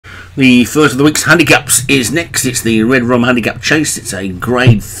The first of the week's handicaps is next. It's the Red Rum Handicap Chase. It's a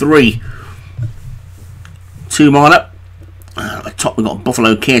Grade 3 2-miler. At the top we've got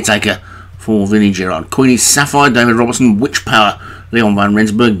Buffalo Caretaker for Vinnie Gerard. Queenie's Sapphire, David Robertson. Witch Power, Leon Van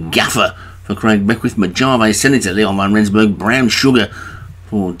Rensburg. Gaffer for Craig Beckwith. Mojave Senator, Leon Van Rensburg. Brown Sugar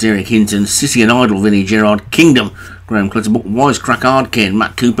for Derek Hinton. Sissy and Idol, Vinnie Gerard. Kingdom, Graham Clutterbuck. Wisecrack Hardcare,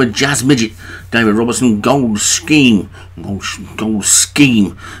 Matt Cooper. Jazz Midget, David Robertson. Gold Scheme. Gold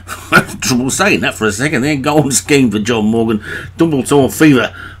Scheme. Trouble saying that for a second there. Gold Scheme for John Morgan. Double Tour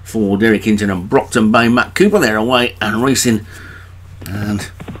Fever for Derek Hinton and Brockton Bay. Matt Cooper there away and racing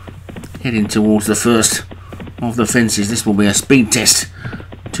and heading towards the first of the fences. This will be a speed test.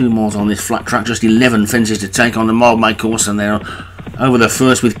 2 miles on this flat track. Just 11 fences to take on the mile-made course, and they're over the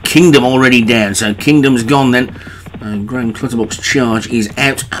first with Kingdom already down. So Kingdom's gone then. And Graham Clutterbuck's Charge is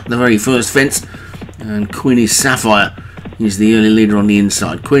out at the very first fence, and Queenie's Sapphire is the early leader on the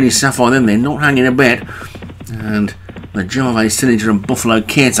inside. Queenie's Sapphire then, they're not hanging about, and the Java Senator and Buffalo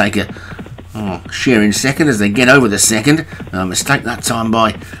Caretaker are sharing second as they get over the second. Mistake that time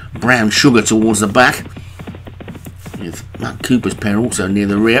by Brown Sugar towards the back, with Matt Cooper's pair also near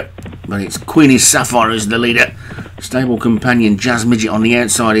the rear, but it's Queenie's Sapphire who's the leader. Stable companion Jazz Midget on the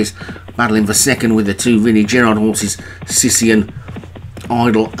outside is battling for second with the 2 Vinnie Gerard horses, Sicilian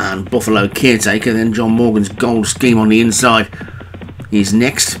Idol and Buffalo Caretaker. Then John Morgan's Gold Scheme on the inside is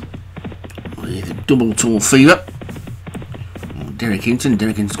next with Double Tour Fever. Derek Hinton.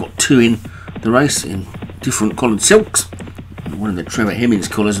 Derek Hinton's got 2 in the race in different coloured silks. One in the Trevor Hemmings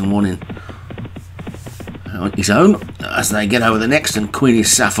colours and one in his own. As they get over the next, and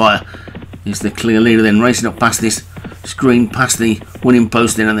Queenie's Sapphire is the clear leader, then racing up past this screen, past the winning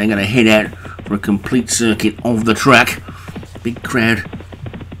post then, and they're going to head out for a complete circuit of the track. Big crowd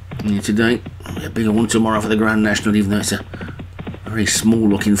here today. A bigger one tomorrow for the Grand National, even though it's a very small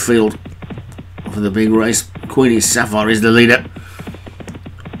looking field for the big race. Queenie's Sapphire is the leader.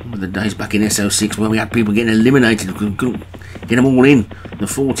 The days back in SO6 where we had people getting eliminated, we couldn't get them all in, the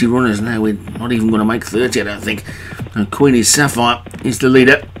 40 runners. Now we're not even going to make 30, I don't think. And Queenie's Sapphire is the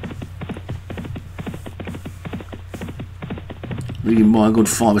leader, leading by a good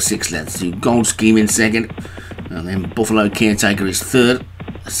 5 or 6 lengths. So Gold Scheme in second, and then Buffalo Caretaker is third.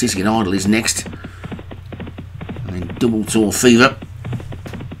 Sissy and Idol is next, and then Double Tour Fever.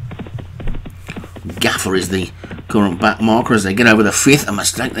 Gaffer is the current back marker as they get over the 5th. A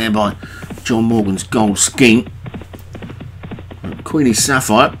mistake there by John Morgan's Gold Scheme. Queenie's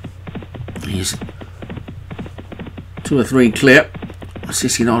Sapphire is 2 or 3 clear.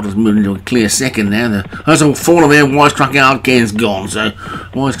 Sissy and Idol's moving into a clear second now. There's all 4 of them. Wisecrack Hardcane's gone, so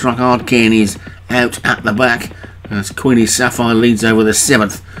Wisecrack Hardcane is out at the back as Queenie's Sapphire leads over the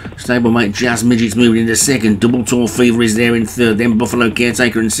 7th. Stablemate Jazz Midget's moving into second. Double Tour Fever is there in third. Then Buffalo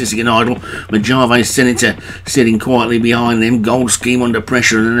Caretaker and Sissy and Idol. Mojave Senator sitting quietly behind them. Gold Scheme under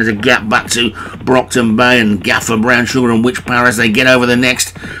pressure, and then there's a gap back to Brockton Bay and Gaffer, Brown Sugar and Witch Power as they get over the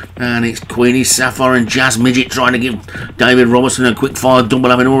next. And it's Queenie's Sapphire and Jazz Midget trying to give David Robertson a quick fire double,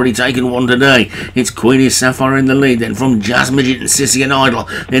 having already taken one today. It's Queenie's Sapphire in the lead, then from Jazz Midget and Sissy and Idol.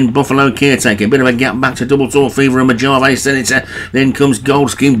 Then Buffalo Caretaker, a bit of a gap back to Double Tour Fever and Mojave Senator. Then comes Gold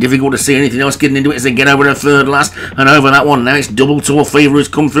Scheme, difficult to see anything else getting into it as they get over the third last, and over that one now it's Double Tour Fever who's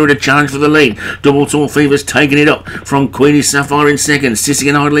come through to challenge for the lead. Double Tour Fever's taking it up from Queenie's Sapphire in second. Sissy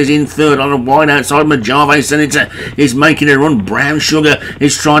and Idol is in third on a wide outside. Mojave Senator is making a run. Brown Sugar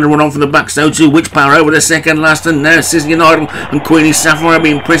is trying to run on from the back, so too Witch Power over the second last, and now Sissy and Idol and Queenie's Sapphire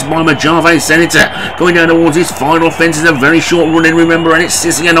being pressed by Mojave Senator. Going down towards his final fence is a very short run in, remember, and it's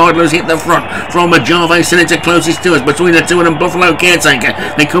Sissy and Idol who's hit the front from Mojave Senator closest to us. Between the two of them, Buffalo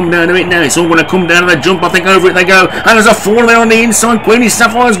Caretaker, they come down to it now. It's all going to come down to the jump, I think. Over it they go, and there's a 4 there on the inside. Queenie's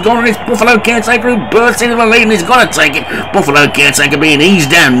Sapphire's gone, and it's Buffalo Caretaker who bursts into the lead, and he's got to take it. Buffalo Caretaker being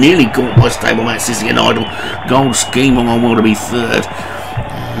eased down, nearly caught by stablemate Sissy and Idol. Gold Scheme on well to be third.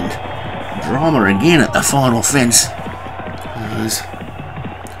 And drama again at the final fence as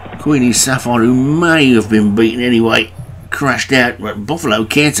Queenie's Sapphire, who may have been beaten anyway, crashed out, but Buffalo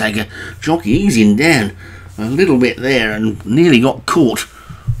Caretaker jockey easing down a little bit there and nearly got caught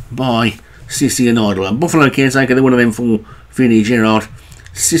by Sissy and Idol. And Buffalo Caretaker, they would have been for Vinnie Gerard.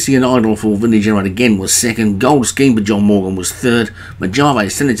 Sissy and Idol for Vinnie Gerard again was second. Gold Scheme for John Morgan was third. Mojave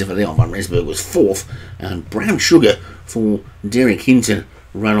Senator for Leon Van Rensburg was fourth. And Brown Sugar for Derek Hinton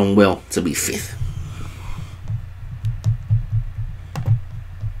ran on well to be fifth.